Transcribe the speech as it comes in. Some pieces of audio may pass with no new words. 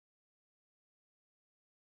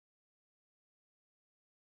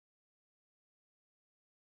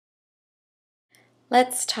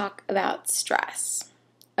Let's talk about stress.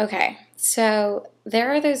 Okay, so there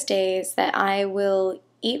are those days that I will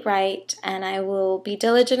eat right and I will be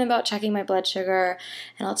diligent about checking my blood sugar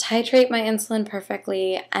and I'll titrate my insulin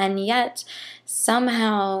perfectly, and yet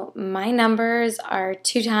somehow my numbers are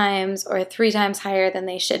 2 times or 3 times higher than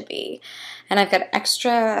they should be. And I've got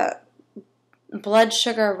extra blood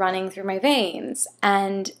sugar running through my veins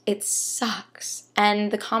and it sucks.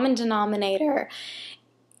 And the common denominator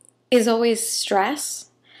is always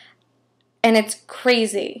stress, and it's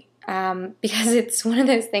crazy because it's one of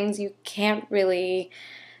those things you can't really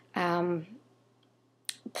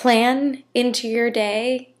plan into your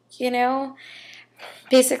day, you know?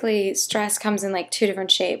 Basically, stress comes in like 2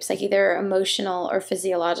 different shapes, like either emotional or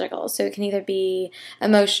physiological. So it can either be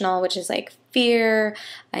emotional, which is like fear,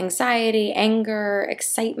 anxiety, anger,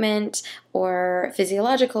 excitement, or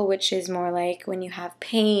physiological, which is more like when you have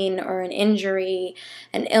pain or an injury,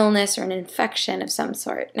 an illness, or an infection of some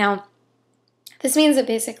sort. Now, this means that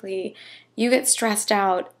basically you get stressed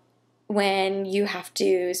out when you have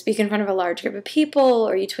to speak in front of a large group of people,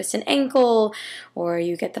 or you twist an ankle, or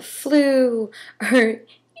you get the flu, or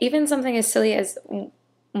even something as silly as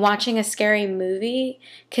watching a scary movie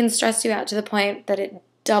can stress you out to the point that it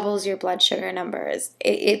doubles your blood sugar numbers.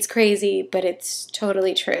 It's crazy, but it's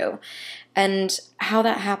totally true. And how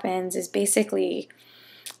that happens is basically,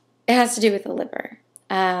 it has to do with the liver.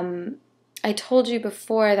 I told you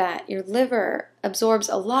before that your liver absorbs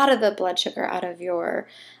a lot of the blood sugar out of your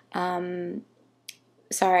out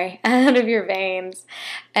of your veins,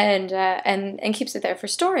 and keeps it there for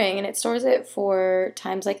storing, and it stores it for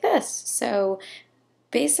times like this. So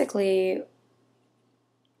basically,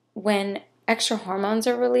 when extra hormones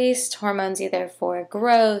are released, hormones either for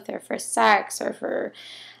growth or for sex or for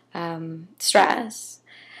stress,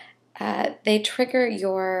 they trigger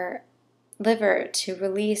your liver to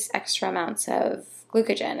release extra amounts of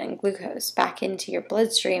glucogen and glucose back into your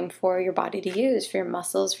bloodstream for your body to use, for your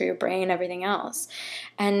muscles, for your brain, everything else.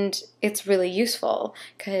 And it's really useful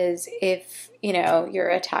because if, you're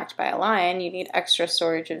attacked by a lion, you need extra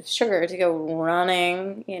storage of sugar to go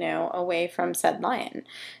running, away from said lion.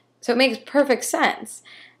 So it makes perfect sense.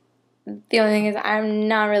 The only thing is I'm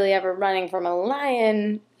not really ever running from a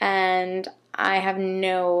lion, and I have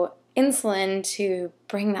no insulin to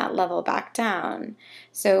bring that level back down.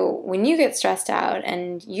 So when you get stressed out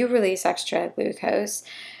and you release extra glucose,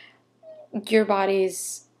 your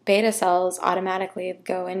body's beta cells automatically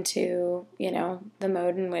go into, the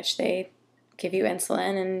mode in which they give you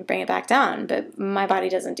insulin and bring it back down. But my body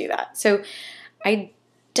doesn't do that. So I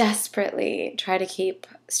desperately try to keep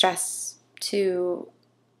stress to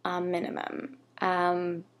a minimum.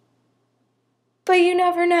 But you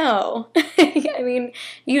never know. I mean,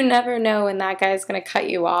 you never know when that guy's going to cut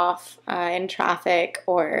you off in traffic,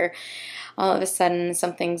 or all of a sudden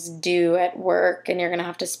something's due at work and you're going to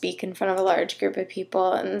have to speak in front of a large group of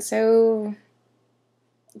people. And so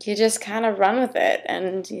you just kind of run with it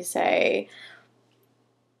and you say,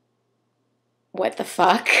 what the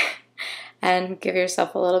fuck? And give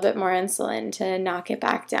yourself a little bit more insulin to knock it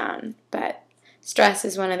back down. But stress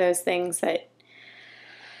is one of those things that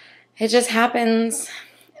it just happens,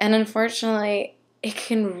 and unfortunately, it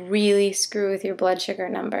can really screw with your blood sugar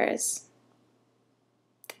numbers.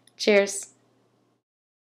 Cheers.